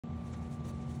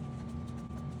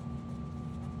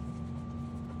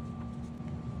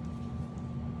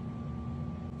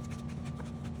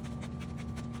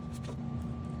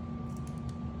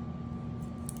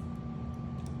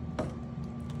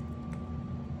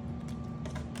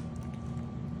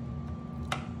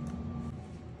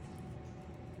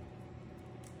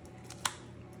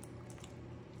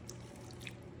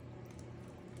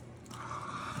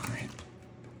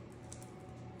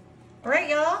right,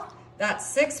 y'all, that's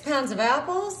 6 pounds of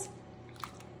apples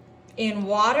in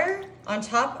water on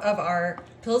top of our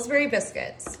Pillsbury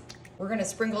biscuits. We're gonna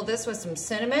sprinkle this with some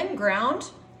cinnamon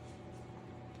ground,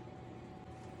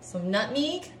 some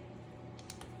nutmeg,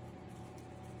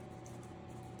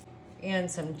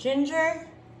 and some ginger.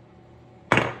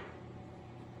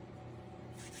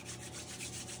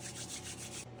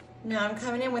 Now I'm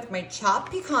coming in with my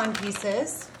chopped pecan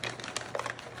pieces.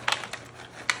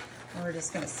 And we're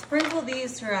just gonna sprinkle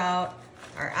these throughout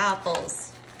our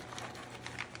apples.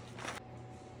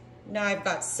 Now I've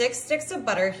got 6 sticks of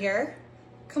butter here.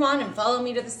 Come on and follow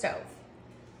me to the stove.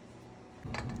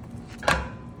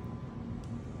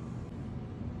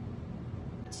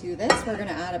 To this, we're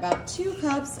gonna add about 2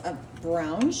 cups of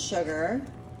brown sugar.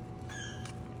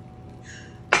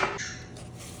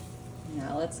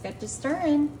 Now let's get to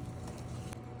stirring.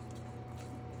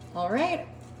 All right,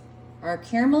 our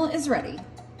caramel is ready.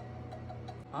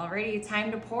 Alrighty,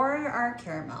 time to pour our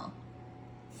caramel.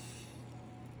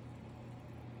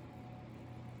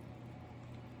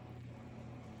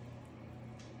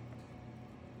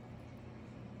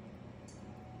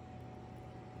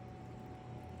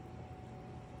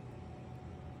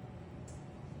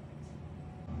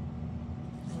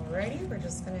 Alrighty, we're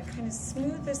just gonna kind of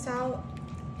smooth this out,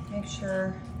 make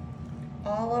sure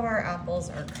all of our apples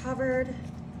are covered.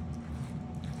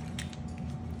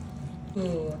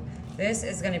 Ooh, this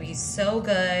is gonna be so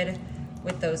good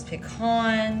with those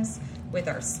pecans, with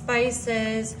our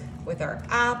spices, with our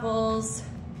apples.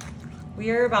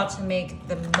 We are about to make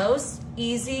the most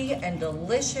easy and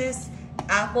delicious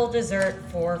apple dessert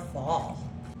for fall.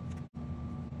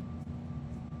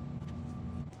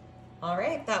 All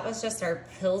right, that was just our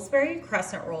Pillsbury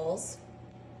crescent rolls.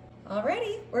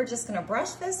 Alrighty, we're just gonna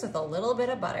brush this with a little bit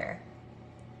of butter.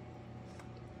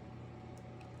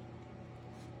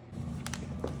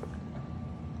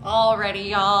 Alrighty,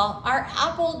 y'all, our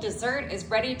apple dessert is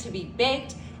ready to be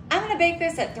baked. I'm gonna bake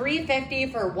this at 350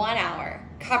 for 1 hour,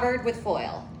 covered with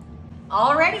foil.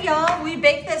 Alrighty, y'all, we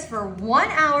baked this for 1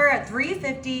 hour at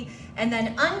 350 and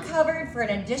then uncovered for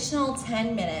an additional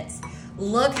 10 minutes.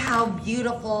 Look how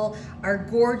beautiful our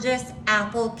gorgeous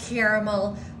apple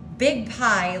caramel big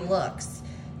pie looks.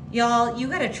 Y'all, you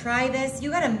gotta try this. You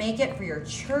gotta make it for your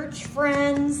church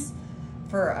friends,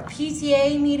 for a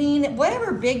PTA meeting,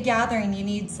 whatever big gathering you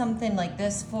need something like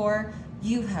this for,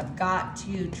 you have got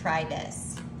to try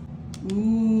this.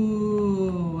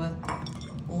 Ooh,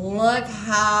 look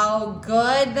how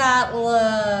good that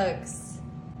looks.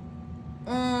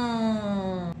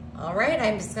 All right,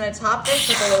 I'm just gonna top this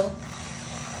with a little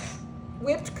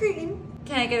whipped cream.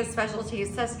 Can I get a special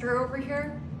taste tester over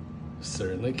here?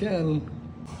 Certainly can.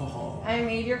 Oh, I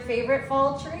made your favorite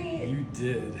fall treat. you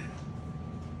did.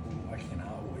 Oh, I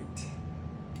cannot wait.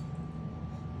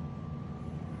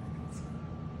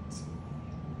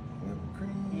 Whipped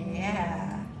cream.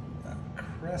 Yeah. That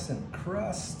crescent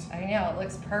crust. I know, it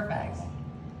looks perfect.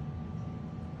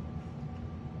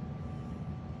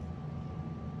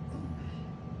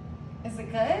 Is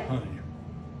it good? Honey,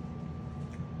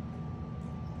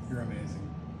 you're amazing.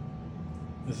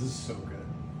 This is so good.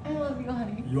 I love you,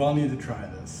 honey. You all need to try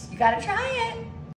this. You gotta try it.